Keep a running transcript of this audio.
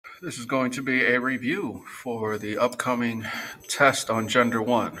This is going to be a review for the upcoming test on Gender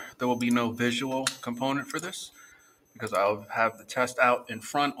 1. There will be no visual component for this because I'll have the test out in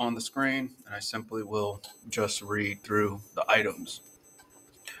front on the screen and I simply will just read through the items.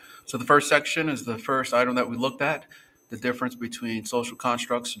 So the first section is the first item that we looked at, the difference between social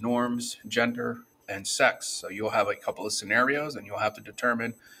constructs, norms, gender, and sex. So you'll have a couple of scenarios and you'll have to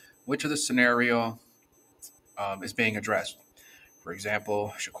determine which of the scenario is being addressed. For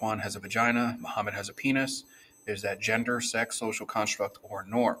example, Shaquan has a vagina, Muhammad has a penis. Is that gender, sex, social construct, or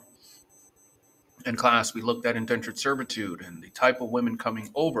norm? In class, we looked at indentured servitude and the type of women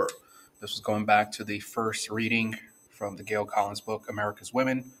coming over. This was going back to the first reading from the Gail Collins book, America's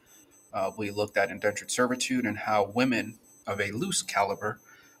Women. We looked at indentured servitude and how women of a loose caliber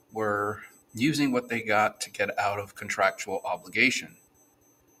were using what they got to get out of contractual obligation.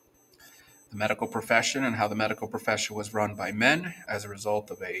 The medical profession and how the medical profession was run by men as a result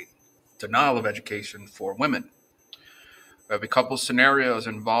of a denial of education for women. We have a couple scenarios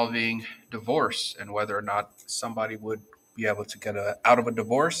involving divorce and whether or not somebody would be able to get out of a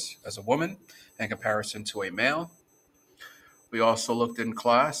divorce as a woman in comparison to a male. We also looked in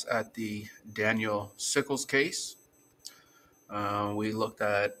class at the Daniel Sickles case. We looked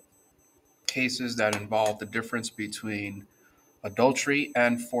at cases that involved the difference between adultery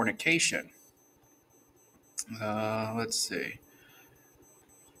and fornication. Let's see.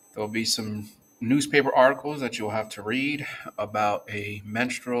 There'll be some newspaper articles that you'll have to read about a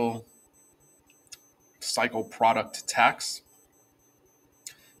menstrual cycle product tax,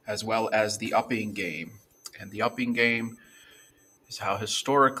 as well as the upping game. And the upping game is how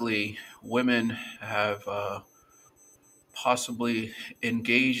historically women have possibly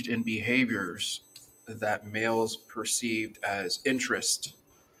engaged in behaviors that males perceived as interest,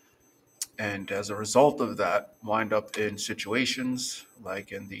 and as a result of that wind up in situations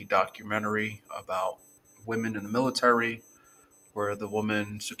like in the documentary about women in the military where the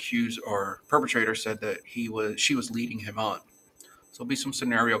woman's accused or perpetrator said that she was leading him on. So there'll be some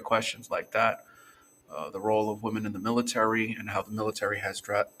scenario questions like that, the role of women in the military and how the military has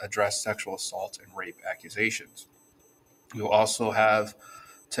addressed sexual assault and rape accusations. You'll also have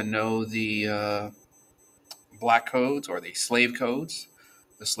to know the black codes or the slave codes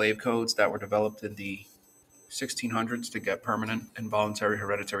that were developed in the 1600s to get permanent involuntary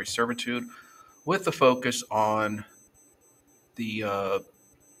hereditary servitude, with the focus on the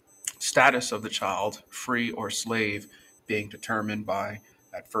status of the child, free or slave, being determined by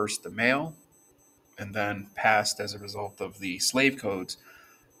at first the male and then passed as a result of the slave codes.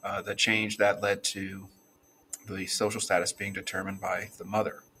 The change that led to the social status being determined by the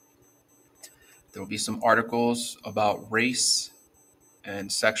mother. There will be some articles about race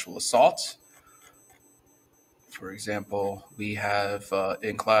and sexual assault. For example, we have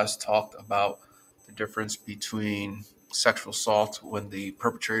in class talked about the difference between sexual assault when the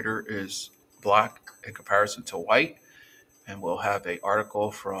perpetrator is black in comparison to white. And we'll have an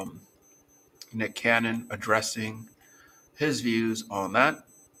article from Nick Cannon addressing his views on that.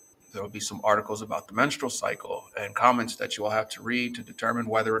 There will be some articles about the menstrual cycle and comments that you will have to read to determine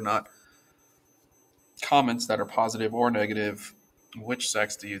whether or not comments that are positive or negative, which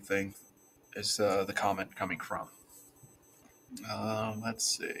sex do you think is the comment coming from?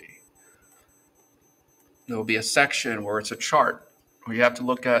 Let's see. There will be a section where it's a chart where you have to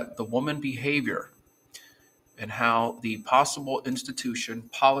look at the woman behavior and how the possible institution,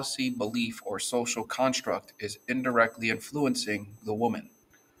 policy, belief, or social construct is indirectly influencing the woman.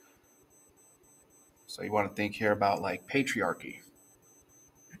 So you want to think here about like patriarchy.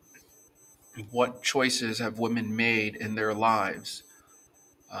 What choices have women made in their lives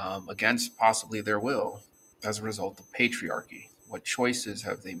against possibly their will as a result of patriarchy? What choices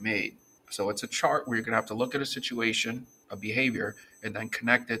have they made? So it's a chart where you're going to have to look at a situation, a behavior, and then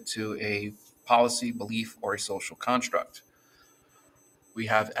connect it to a policy, belief, or a social construct. We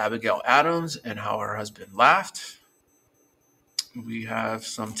have Abigail Adams and how her husband laughed. We have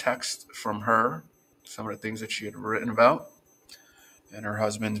some text from her, some of the things that she had written about, and her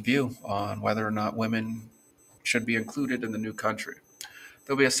husband's view on whether or not women should be included in the new country.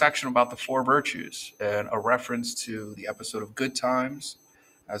 There'll be a section about the four virtues and a reference to the episode of Good Times,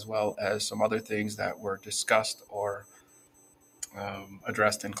 as well as some other things that were discussed or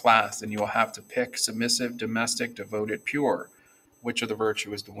addressed in class. And you will have to pick submissive, domestic, devoted, pure. Which of the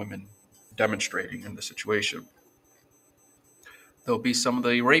virtue is the women demonstrating in the situation? There'll be some of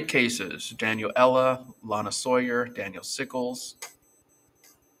the rape cases: Daniel Ella, Lana Sawyer, Daniel Sickles.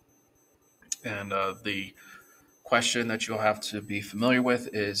 And the question that you'll have to be familiar with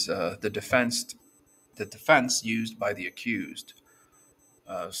is the defense used by the accused.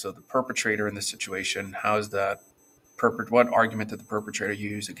 So the perpetrator in this situation, how is that what argument did the perpetrator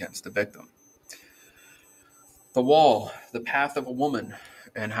use against the victim? The wall, the path of a woman,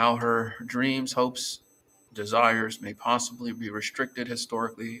 and how her dreams, hopes, desires may possibly be restricted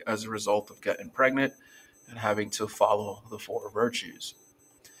historically as a result of getting pregnant and having to follow the four virtues.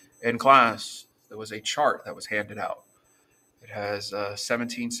 In class, there was a chart that was handed out. It has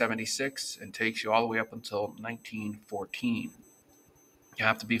 1776 and takes you all the way up until 1914. You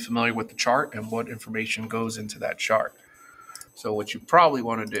have to be familiar with the chart and what information goes into that chart. So what you probably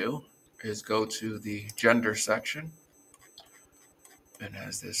want to do is go to the gender section. And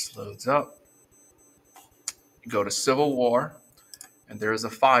as this loads up, you go to Civil War, and there is a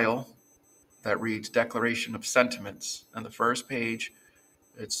file that reads Declaration of Sentiments. On the first page,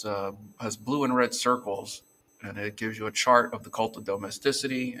 it's has blue and red circles, and it gives you a chart of the cult of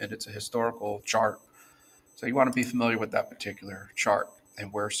domesticity, and it's a historical chart. So you want to be familiar with that particular chart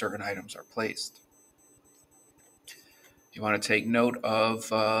and where certain items are placed. You want to take note of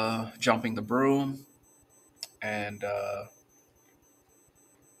jumping the broom and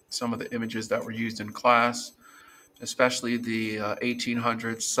some of the images that were used in class, especially the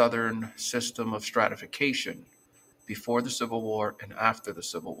 1800s Southern system of stratification before the Civil War and after the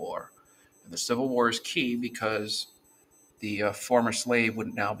Civil War. And the Civil War is key because the former slave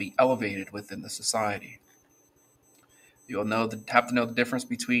would now be elevated within the society. You'll have to know the difference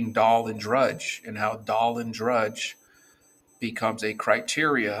between doll and drudge, and how doll and drudge becomes a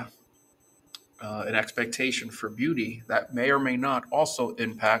criteria, an expectation for beauty that may or may not also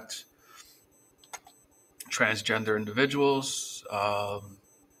impact transgender individuals,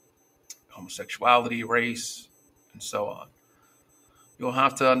 homosexuality, race, and so on. You'll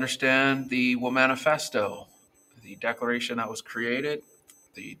have to understand the Womanifesto, the declaration that was created,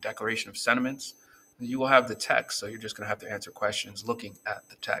 the Declaration of Sentiments. You will have the text, so you're just going to have to answer questions looking at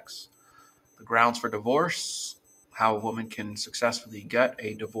the text. The grounds for divorce, how a woman can successfully get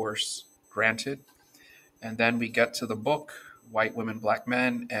a divorce granted. And then we get to the book, White Women, Black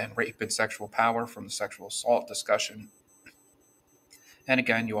Men, and Rape and Sexual Power from the Sexual Assault discussion. And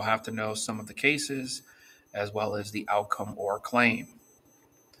again, you'll have to know some of the cases as well as the outcome or claim.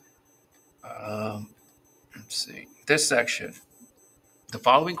 Let's see. This section. The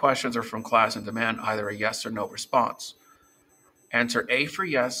following questions are from class and demand either a yes or no response. Answer A for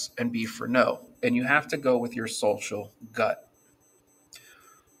yes and B for no. And you have to go with your social gut.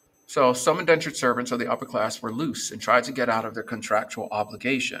 So some indentured servants of the upper class were loose and tried to get out of their contractual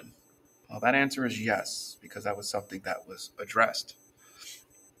obligation. Well, that answer is yes, because that was something that was addressed.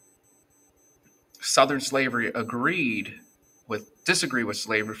 Southern slavery disagree with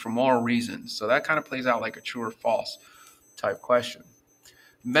slavery for moral reasons. So that kind of plays out like a true or false type question.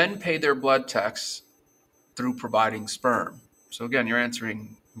 Men pay their blood tax through providing sperm. So again, you're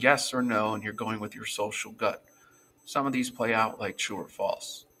answering yes or no, and you're going with your social gut. Some of these play out like true or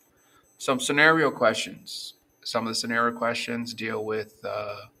false. Some scenario questions. Some of the scenario questions deal with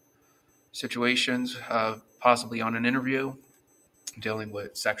situations, possibly on an interview, dealing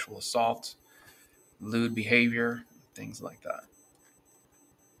with sexual assault, lewd behavior, things like that.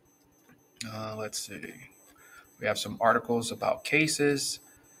 Let's see. We have some articles about cases.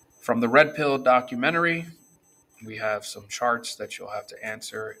 From the Red Pill documentary, we have some charts that you'll have to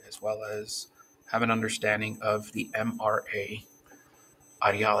answer, as well as have an understanding of the MRA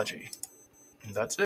ideology. And that's it.